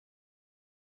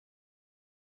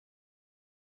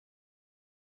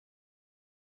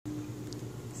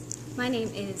My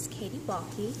name is Katie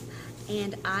Walke,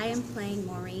 and I am playing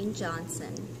Maureen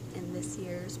Johnson in this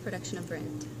year's production of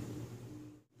Rent.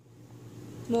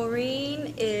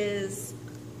 Maureen is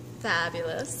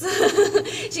fabulous.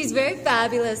 She's very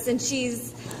fabulous, and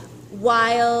she's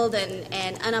wild and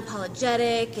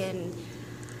unapologetic, and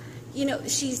you know,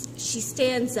 she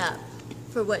stands up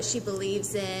for what she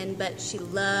believes in, but she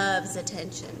loves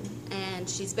attention, and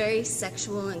she's very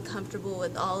sexual and comfortable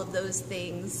with all of those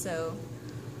things. So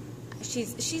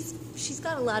she's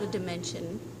got a lot of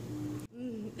dimension.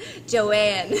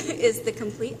 Joanne is the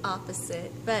complete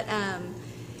opposite, but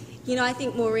you know, I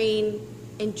think Maureen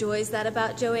enjoys that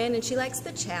about Joanne, and she likes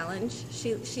the challenge.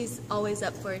 She's always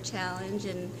up for a challenge,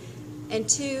 and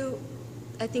two,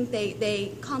 I think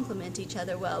they complement each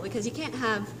other well, because you can't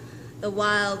have the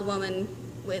wild woman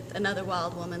with another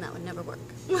wild woman. That would never work.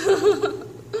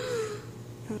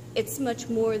 It's much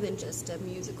more than just a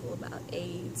musical about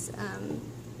AIDS.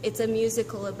 It's a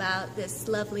musical about this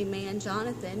lovely man,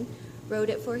 Jonathon, wrote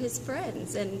it for his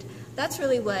friends, and that's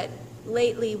really what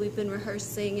lately we've been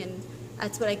rehearsing, and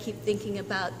that's what I keep thinking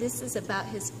about. This is about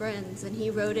his friends, and he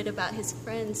wrote it about his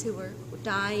friends who were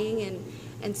dying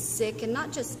and sick, and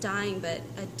not just dying, but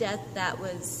a death that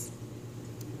was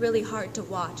really hard to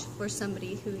watch for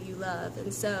somebody who you love.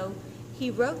 And so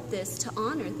he wrote this to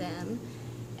honor them,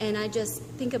 and I just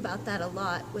think about that a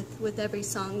lot with every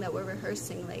song that we're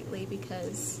rehearsing lately,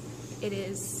 because it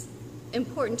is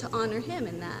important to honor him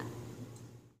in that.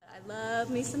 I love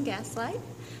me some Gaslight,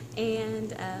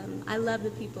 and I love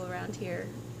the people around here.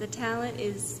 The talent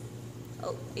is,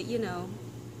 you know,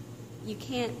 you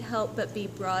can't help but be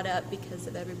brought up because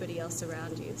of everybody else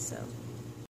around you. So